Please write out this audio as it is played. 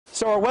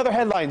So our weather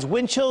headlines: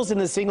 wind chills in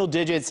the single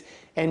digits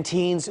and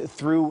teens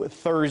through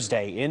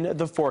Thursday. In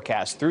the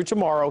forecast through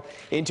tomorrow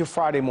into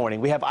Friday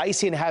morning, we have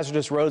icy and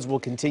hazardous roads will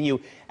continue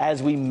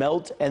as we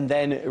melt and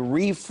then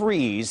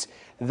refreeze.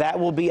 That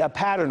will be a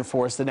pattern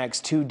for us the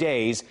next 2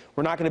 days.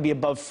 We're not going to be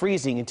above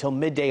freezing until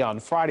midday on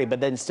Friday, but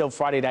then still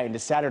Friday night into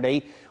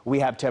Saturday, we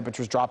have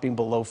temperatures dropping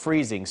below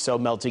freezing, so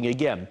melting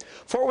again.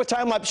 Fort Worth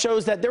time lapse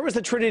shows that there was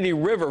the Trinity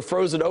River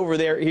frozen over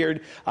there here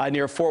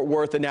near Fort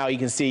Worth, and now you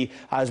can see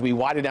as we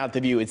widen out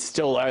the view, it's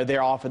still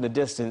there off in the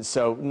distance,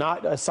 so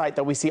not a sight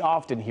that we see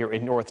often here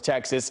in North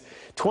Texas.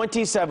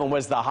 27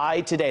 was the high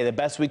today. The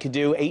best we could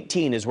do,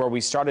 18 is where we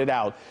started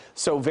out.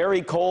 So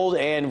very cold,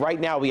 and right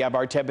now we have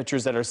our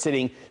temperatures that are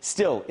sitting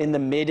still in the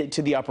mid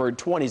to the upper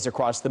 20s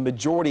across the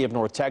majority of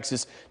North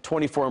Texas,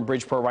 24 in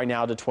Bridgeport right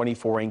now to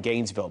 24 in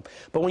Gainesville.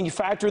 But when you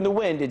factor in the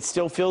wind, it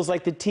still feels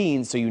like the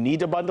teens, so you need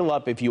to bundle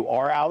up if you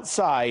are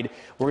outside.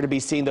 We're going to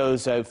be seeing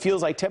those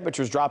feels like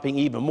temperatures dropping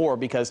even more,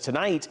 because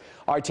tonight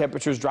our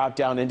temperatures drop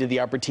down into the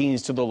upper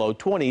teens to the low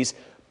 20s,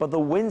 but the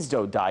winds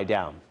don't die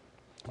down.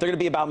 They're going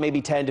to be about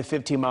maybe 10 to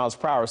 15 miles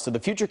per hour. So the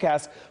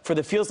futurecast for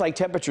the feels like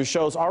temperature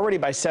shows already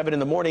by 7 in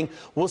the morning,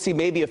 we'll see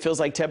maybe a feels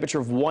like temperature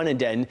of 1 in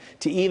Denton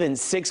to even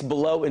 6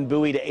 below in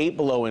Bowie to 8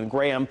 below in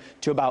Graham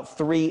to about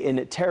 3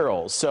 in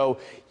Terrell. So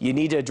you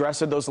need to address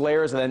those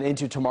layers, and then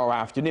into tomorrow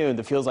afternoon,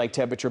 the feels like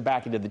temperature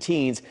back into the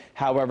teens.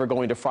 However,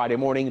 going to Friday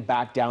morning,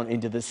 back down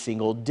into the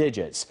single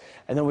digits.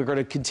 And then we're going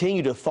to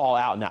continue to thaw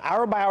out. Now,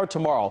 hour by hour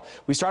tomorrow,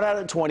 we start out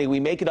at 20. We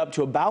make it up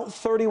to about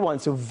 31,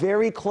 so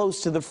very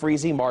close to the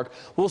freezing mark.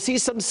 We'll see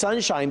some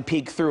sunshine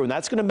peek through, and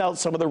that's going to melt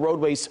some of the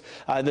roadways,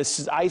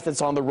 this ice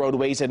that's on the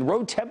roadways. And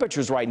road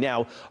temperatures right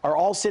now are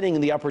all sitting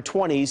in the upper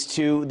 20s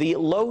to the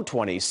low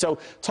 20s. So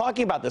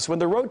talking about this, when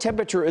the road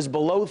temperature is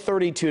below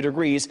 32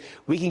 degrees,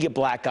 we can get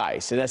black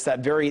ice, and that's that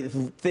very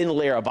thin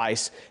layer of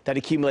ice that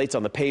accumulates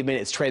on the pavement.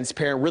 It's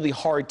transparent, really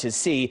hard to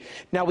see.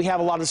 Now we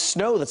have a lot of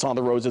snow that's on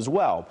the roads as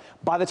well.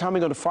 By the time we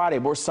go to Friday,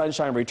 more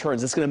sunshine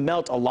returns. It's going to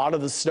melt a lot of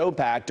the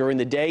snowpack during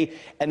the day,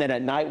 and then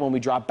at night when we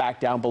drop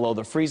back down below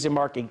the freezing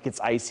mark, it gets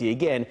icy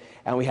again,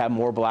 and we have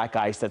more black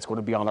ice that's going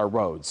to be on our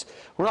roads.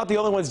 We're not the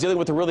only ones dealing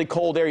with the really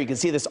cold air. You can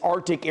see this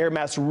Arctic air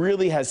mass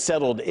really has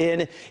settled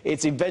in.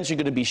 It's eventually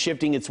going to be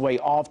shifting its way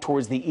off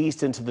towards the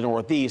east into the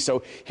northeast.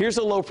 So here's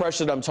the low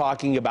pressure that I'm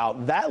talking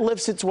about. That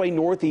lifts its way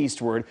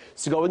northeastward.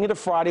 So going into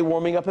Friday,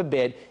 warming up a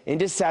bit,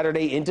 into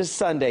Saturday, into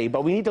Sunday.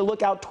 But we need to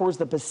look out towards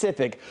the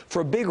Pacific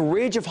for a big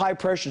ridge of high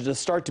pressure to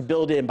start to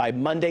build in by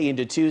Monday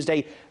into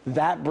Tuesday.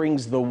 That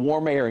brings the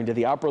warm air into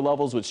the upper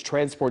levels, which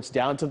transports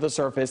down to the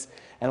surface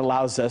and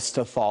allows us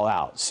to thaw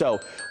out. So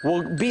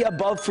we'll be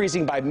above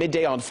freezing by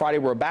midday on Friday.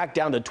 We're back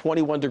down to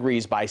 21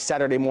 degrees by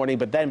Saturday morning,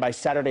 but then by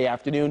Saturday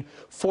afternoon,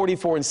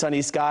 44 in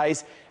sunny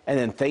skies. And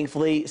then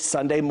thankfully,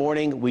 Sunday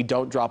morning, we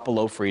don't drop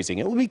below freezing.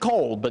 It will be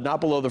cold, but not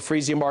below the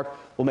freezing mark.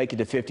 We'll make it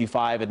to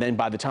 55. And then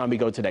by the time we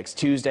go to next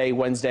Tuesday,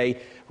 Wednesday,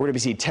 we're going to be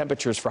seeing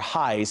temperatures for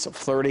highs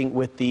flirting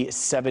with the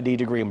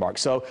 70-degree mark.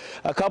 So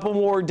a couple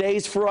more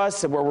days for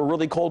us where we're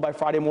really cold by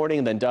Friday morning.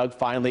 And then, Doug,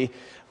 finally,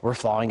 we're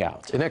thawing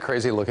out. Isn't that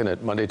crazy looking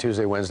at Monday,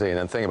 Tuesday, Wednesday, and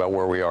then thinking about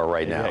where we are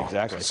right now? Yeah,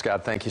 exactly.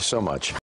 Scott, thank you so much.